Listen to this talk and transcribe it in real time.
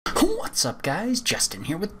What's up guys, Justin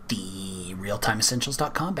here with the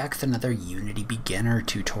RealTimeEssentials.com, back with another Unity beginner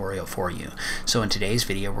tutorial for you. So in today's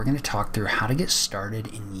video we're going to talk through how to get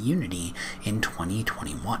started in Unity in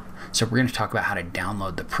 2021. So we're going to talk about how to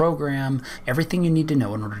download the program, everything you need to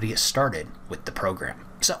know in order to get started with the program.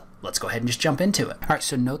 So let's go ahead and just jump into it. All right,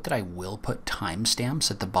 so note that I will put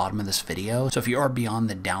timestamps at the bottom of this video. So if you are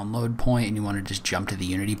beyond the download point and you want to just jump to the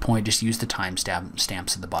Unity point, just use the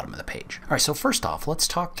timestamps at the bottom of the page. All right, so first off, let's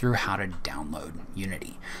talk through how to download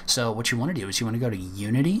Unity. So what you want to do is you want to go to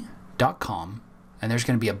unity.com, and there's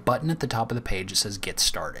going to be a button at the top of the page that says Get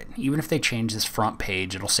Started. Even if they change this front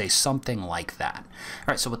page, it'll say something like that. All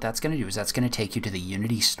right, so what that's going to do is that's going to take you to the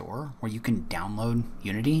Unity store where you can download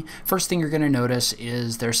Unity. First thing you're going to notice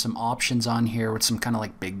is there's some options on here with some kind of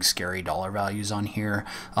like big scary dollar values on here.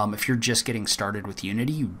 If you're just getting started with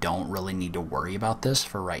Unity, you don't really need to worry about this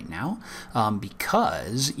for right now,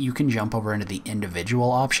 because you can jump over into the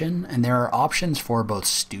individual option, and there are options for both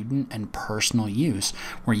student and personal use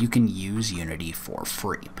where you can use Unity for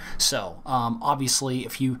free. So obviously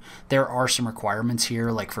there are some requirements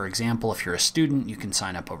here, like for example, if you're a student you can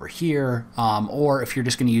sign up over here, or if you're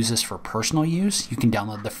just going to use this for personal use, you can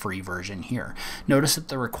download the free version here. Notice that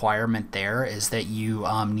the requirement there is that you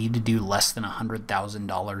need to do less than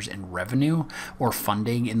 $100,000 in revenue or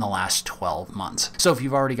funding in the last 12 months. So if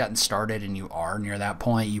you've already gotten started and you are near that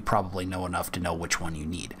point, you probably know enough to know which one you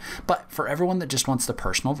need. But for everyone that just wants the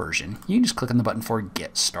personal version, you can just click on the button for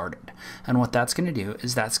Get Started, and what that's going to do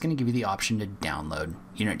is that's going to give you the option to download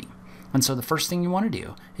Unity. And so the first thing you want to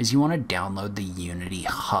do is you want to download the Unity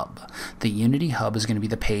Hub. The Unity Hub is going to be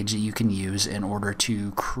the page that you can use in order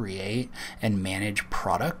to create and manage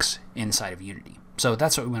products inside of Unity. So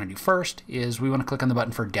that's what we want to do first, is we want to click on the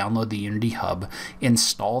button for Download the Unity Hub,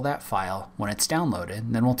 install that file when it's downloaded,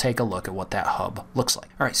 and then we'll take a look at what that hub looks like.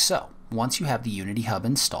 All right, so once you have the Unity Hub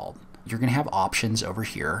installed, you're going to have options over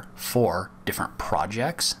here for different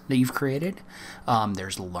projects that you've created.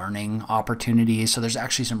 There's learning opportunities. So there's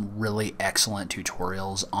actually some really excellent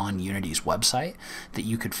tutorials on Unity's website that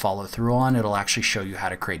you could follow through on. It'll actually show you how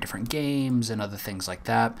to create different games and other things like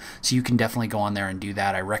that. So you can definitely go on there and do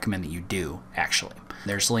that. I recommend that you do, actually.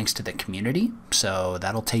 There's links to the community, so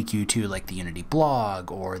that'll take you to like the Unity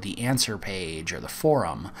blog or the answer page or the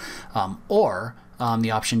forum, or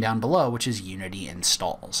the option down below, which is Unity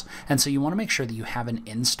installs. And so you want to make sure that you have an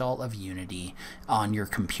install of Unity on your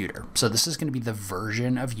computer. So this is going to be the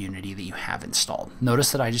version of Unity that you have installed.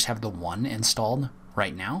 Notice that I just have the one installed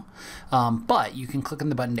right now, but you can click on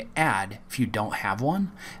the button to add if you don't have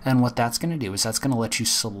one, and what that's going to do is that's going to let you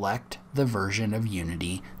select the version of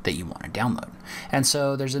Unity that you want to download. And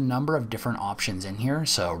so there's a number of different options in here,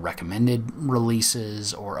 so recommended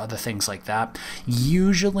releases or other things like that.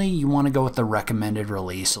 Usually you want to go with the recommended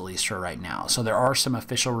release, at least for right now. So there are some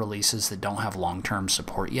official releases that don't have long-term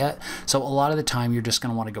support yet, so a lot of the time you're just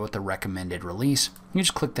going to want to go with the recommended release. You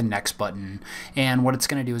just click the next button, and what it's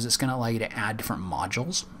going to do is it's going to allow you to add different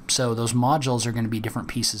modules. So those modules are going to be different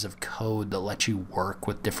pieces of code that let you work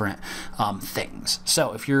with different things.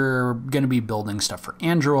 So if you're going to be building stuff for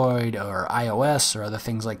Android or iOS or other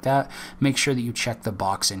things like that, make sure that you check the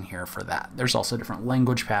box in here for that. There's also different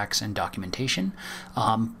language packs and documentation,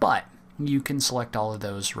 but you can select all of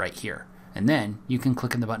those right here. And then you can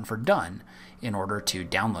click on the button for Done in order to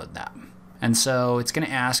download that. And so it's going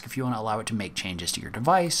to ask if you want to allow it to make changes to your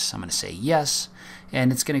device. I'm going to say yes,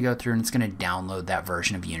 and it's going to go through and it's going to download that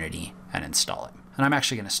version of Unity and install it. And I'm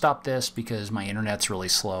actually going to stop this because my internet's really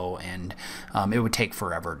slow and it would take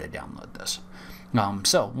forever to download this.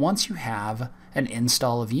 So once you have an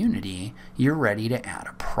install of Unity, you're ready to add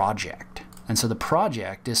a project. And so the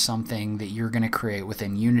project is something that you're going to create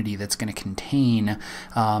within Unity that's going to contain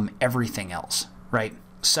everything else, right?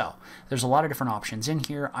 So there's a lot of different options in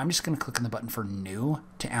here. I'm just going to click on the button for New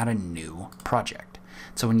to add a new project.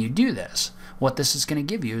 So when you do this, what this is going to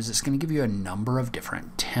give you is it's going to give you a number of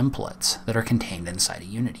different templates that are contained inside of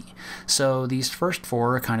Unity. So these first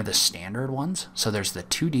four are kind of the standard ones. So there's the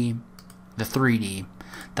 2D, the 3D,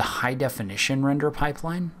 the high definition render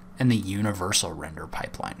pipeline, and the universal render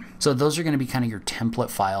pipeline. So those are going to be kind of your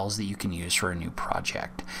template files that you can use for a new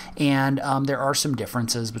project. And there are some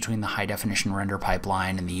differences between the high definition render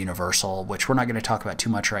pipeline and the universal, which we're not going to talk about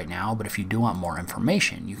too much right now, but if you do want more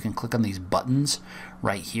information, you can click on these buttons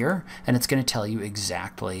right here, and it's going to tell you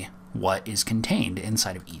exactly what is contained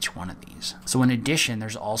inside of each one of these. So in addition,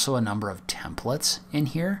 there's also a number of templates in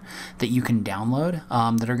here that you can download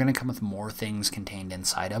that are going to come with more things contained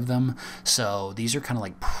inside of them. So these are kind of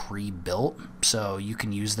like pre-built, so you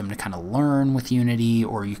can use them to kind of learn with Unity,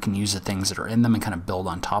 or you can use the things that are in them and kind of build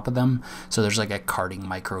on top of them. So there's like a karting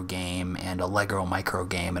micro game and a Lego micro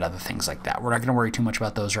game and other things like that. We're not going to worry too much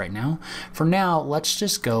about those right now. For now, let's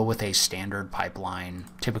just go with a standard pipeline,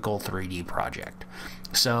 typical 3D project.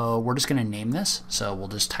 So we're just going to name this. So we'll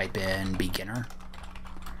just type in beginner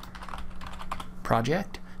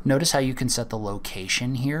project. Notice how you can set the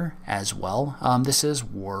location here as well. This is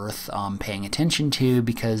worth paying attention to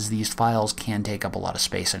because these files can take up a lot of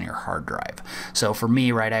space on your hard drive. So for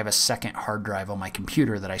me, right, I have a second hard drive on my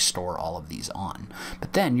computer that I store all of these on.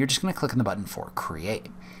 But then you're just going to click on the button for create.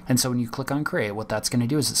 And so when you click on create, what that's going to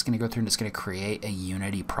do is it's going to go through and it's going to create a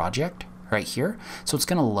Unity project right here. So it's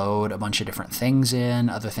going to load a bunch of different things in,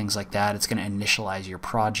 other things like that. It's going to initialize your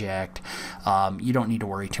project. You don't need to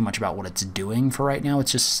worry too much about what it's doing for right now.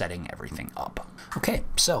 It's just setting everything up. Okay,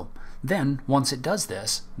 so then once it does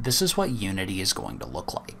this, this is what Unity is going to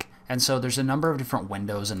look like. And so there's a number of different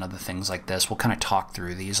windows and other things like this. We'll kind of talk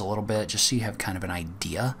through these a little bit just so you have kind of an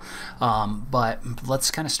idea. But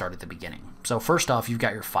let's kind of start at the beginning. So first off, you've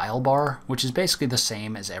got your file bar, which is basically the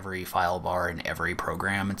same as every file bar in every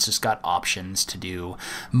program. It's just got options to do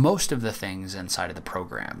most of the things inside of the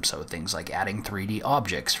program. So things like adding 3D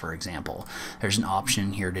objects, for example. There's an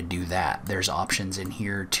option here to do that. There's options in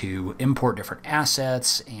here to import different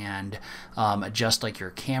assets and adjust like your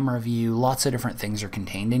camera view. Lots of different things are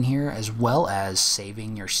contained in here, as well as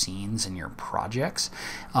saving your scenes and your projects,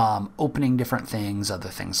 opening different things, other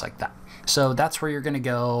things like that. So that's where you're going to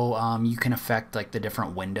go. You can affect like the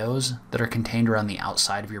different windows that are contained around the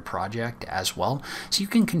outside of your project as well. So you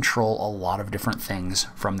can control a lot of different things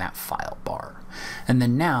from that file bar. And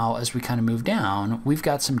then now, as we kind of move down, we've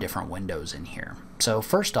got some different windows in here. So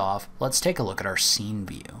first off, let's take a look at our scene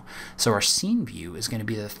view. So our scene view is going to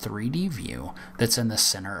be the 3D view that's in the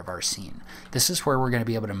center of our scene. This is where we're going to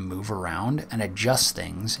be able to move around and adjust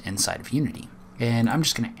things inside of Unity. And I'm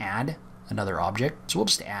just going to add another object. So we'll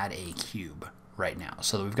just add a cube right now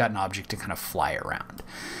so that we've got an object to kind of fly around.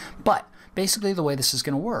 But basically the way this is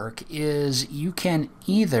going to work is you can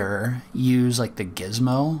either use like the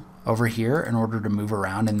gizmo over here in order to move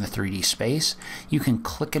around in the 3D space. You can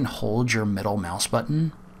click and hold your middle mouse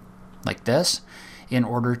button like this in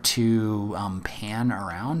order to pan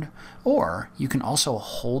around, or you can also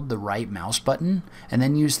hold the right mouse button and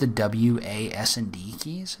then use the W, A, S, and D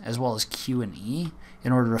keys, as well as Q and E,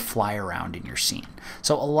 in order to fly around in your scene.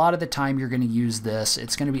 So a lot of the time you're going to use this.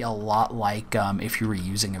 It's going to be a lot like if you were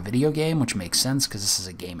using a video game, which makes sense because this is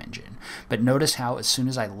a game engine. But notice how as soon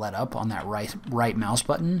as I let up on that right mouse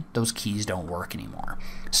button, those keys don't work anymore.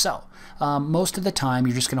 So most of the time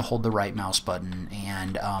you're just going to hold the right mouse button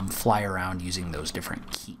and fly around using those different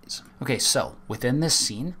keys. Okay, so within this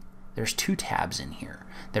scene, there's two tabs in here.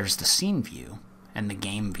 There's the scene view and the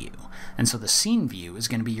game view. And so the scene view is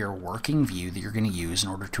going to be your working view that you're going to use in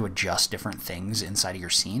order to adjust different things inside of your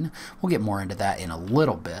scene. We'll get more into that in a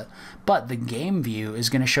little bit. But the game view is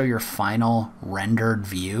going to show your final rendered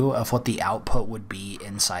view of what the output would be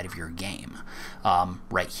inside of your game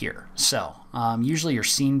right here. So usually your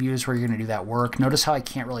scene view is where you're going to do that work. Notice how I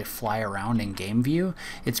can't really fly around in game view.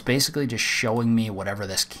 It's basically just showing me whatever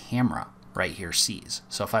this camera right here sees.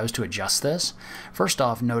 So if I was to adjust this, first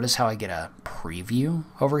off, notice how I get a preview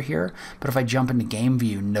over here. But if I jump into game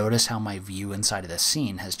view, notice how my view inside of this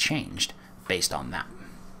scene has changed based on that.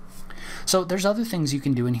 So there's other things you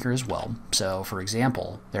can do in here as well. So for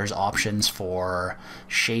example, there's options for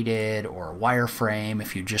shaded or wireframe.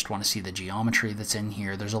 If you just want to see the geometry that's in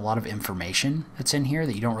here, there's a lot of information that's in here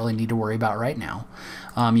that you don't really need to worry about right now.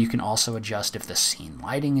 You can also adjust if the scene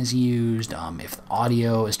lighting is used, if the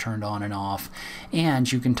audio is turned on and off, and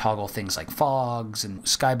you can toggle things like fogs and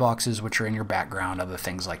skyboxes, which are in your background, other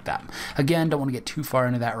things like that. Again, don't want to get too far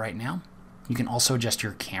into that right now. You can also adjust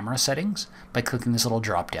your camera settings by clicking this little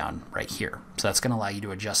drop down right here. So that's going to allow you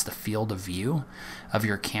to adjust the field of view of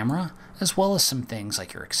your camera, as well as some things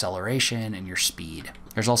like your acceleration and your speed.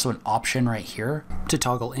 There's also an option right here to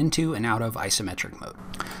toggle into and out of isometric mode.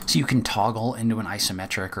 So you can toggle into an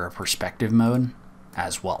isometric or a perspective mode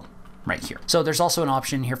as well. right here. So there's also an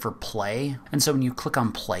option here for play. And so when you click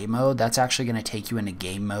on play mode, that's actually going to take you into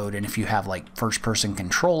game mode. And if you have like first person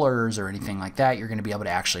controllers or anything like that, you're going to be able to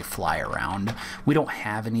actually fly around. We don't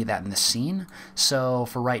have any of that in the scene. So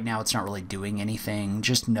for right now, it's not really doing anything.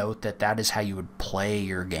 Just note that that is how you would play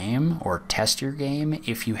your game or test your game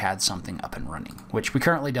if you had something up and running, which we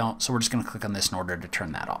currently don't. So we're just going to click on this in order to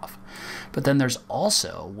turn that off. But then there's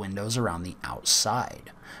also windows around the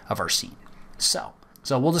outside of our scene. So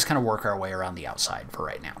we'll just kind of work our way around the outside for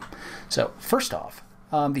right now. So first off,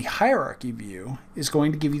 the hierarchy view is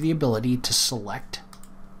going to give you the ability to select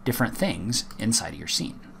different things inside of your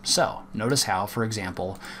scene. So notice how, for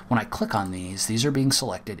example, when I click on these are being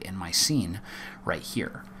selected in my scene right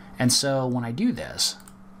here. And so when I do this,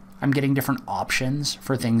 I'm getting different options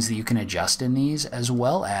for things that you can adjust in these, as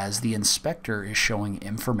well as the inspector is showing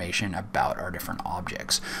information about our different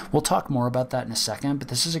objects. We'll talk more about that in a second, but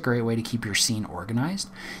this is a great way to keep your scene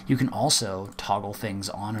organized. You can also toggle things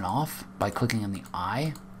on and off by clicking on the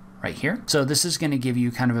eye right here. So this is going to give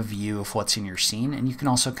you kind of a view of what's in your scene, and you can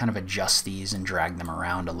also kind of adjust these and drag them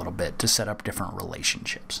around a little bit to set up different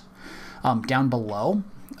relationships. Down below,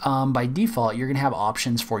 by default, you're going to have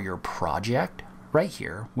options for your project right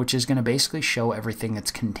here, which is going to basically show everything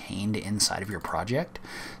that's contained inside of your project.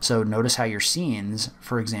 So notice how your scenes,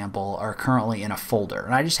 for example, are currently in a folder,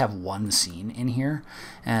 and I just have one scene in here.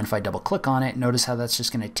 And if I double click on it, notice how that's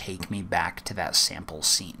just going to take me back to that sample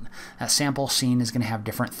scene. That sample scene is going to have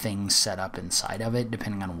different things set up inside of it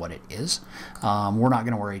depending on what it is. We're not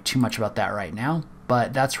going to worry too much about that right now,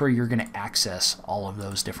 but that's where you're going to access all of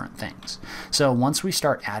those different things. So once we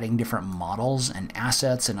start adding different models and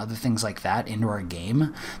assets and other things like that into our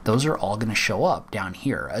game, those are all going to show up down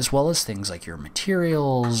here, as well as things like your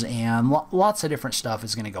materials and lots of different stuff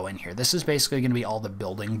is going to go in here. This is basically going to be all the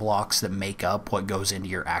building blocks that make up what goes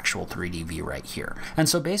into your actual 3D view right here. And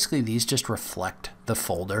so basically these just reflect the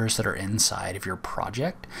folders that are inside of your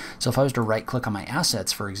project. So if I was to right click on my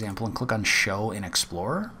assets, for example, and click on Show in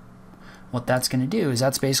Explorer, what that's going to do is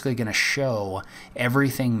that's basically going to show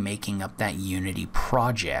everything making up that Unity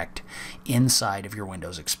project inside of your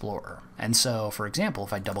Windows Explorer. And so, for example,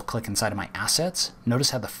 if I double click inside of my assets,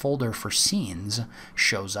 notice how the folder for scenes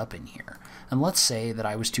shows up in here. And let's say that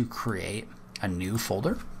I was to create a new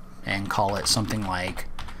folder and call it something like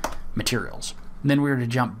materials. And then we were to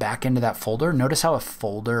jump back into that folder. Notice how a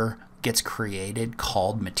folder gets created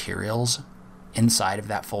called materials inside of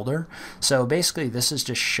that folder. So basically this is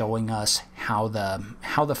just showing us how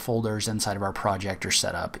the folders inside of our project are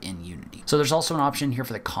set up in Unity. So there's also an option here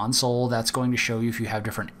for the console that's going to show you if you have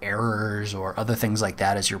different errors or other things like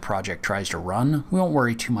that as your project tries to run. We won't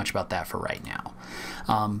worry too much about that for right now.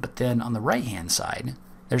 But then on the right hand side,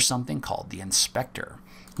 there's something called the inspector.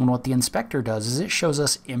 And what the inspector does is it shows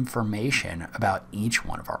us information about each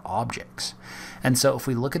one of our objects. And so if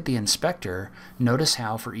we look at the inspector, notice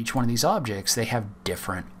how for each one of these objects, they have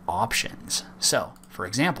different options. So for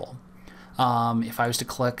example, if I was to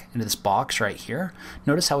click into this box right here,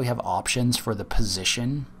 notice how we have options for the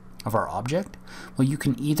position of our object. Well, you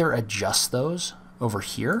can either adjust those over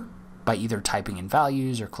here by either typing in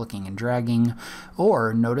values or clicking and dragging,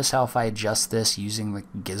 or notice how if I adjust this using the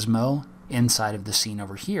gizmo inside of the scene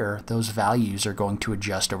over here, those values are going to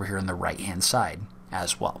adjust over here on the right hand side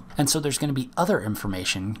as well. And so there's going to be other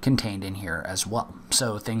information contained in here as well.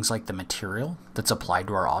 So things like the material that's applied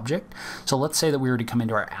to our object. So let's say that we were to come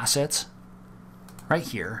into our assets right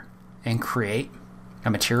here and create a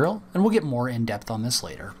material, and we'll get more in depth on this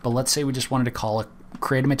later, but let's say we just wanted to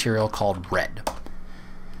create a material called red.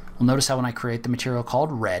 Well, notice how when I create the material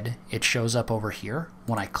called red, it shows up over here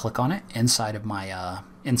when I click on it inside of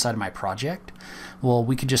my project. Well,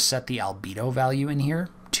 we could just set the albedo value in here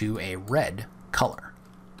to a red color.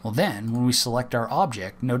 Well, then when we select our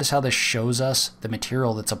object, notice how this shows us the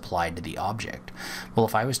material that's applied to the object. Well,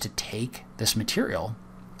 if I was to take this material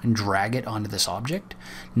and drag it onto this object,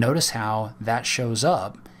 notice how that shows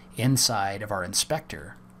up inside of our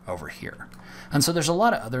inspector over here. And so there's a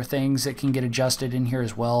lot of other things that can get adjusted in here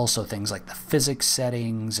as well. So things like the physics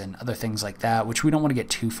settings and other things like that, which we don't want to get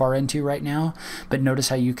too far into right now. But notice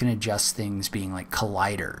how you can adjust things being like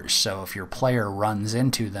colliders. So if your player runs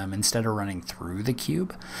into them, instead of running through the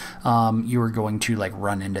cube, you are going to like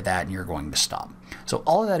run into that and you're going to stop. So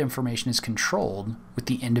all of that information is controlled with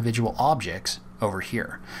the individual objects over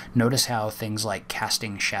here. Notice how things like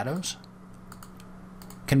casting shadows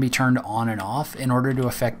can be turned on and off in order to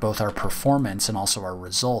affect both our performance and also our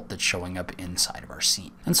result that's showing up inside of our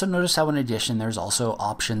scene. And so notice how in addition there's also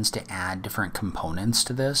options to add different components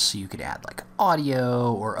to this. So you could add like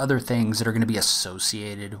audio or other things that are going to be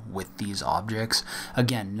associated with these objects.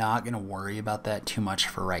 Again, not going to worry about that too much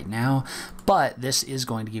for right now, but this is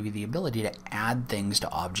going to give you the ability to add things to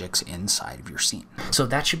objects inside of your scene. So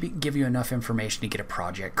that should give you enough information to get a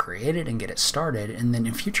project created and get it started. And then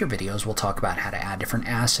in future videos, we'll talk about how to add different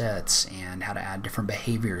assets and how to add different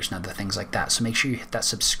behaviors and other things like that. So make sure you hit that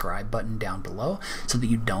subscribe button down below so that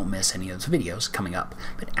you don't miss any of those videos coming up.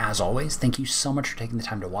 But as always, thank you so much for taking the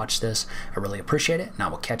time to watch this. I really appreciate it, and I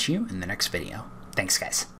will catch you in the next video. Thanks, guys.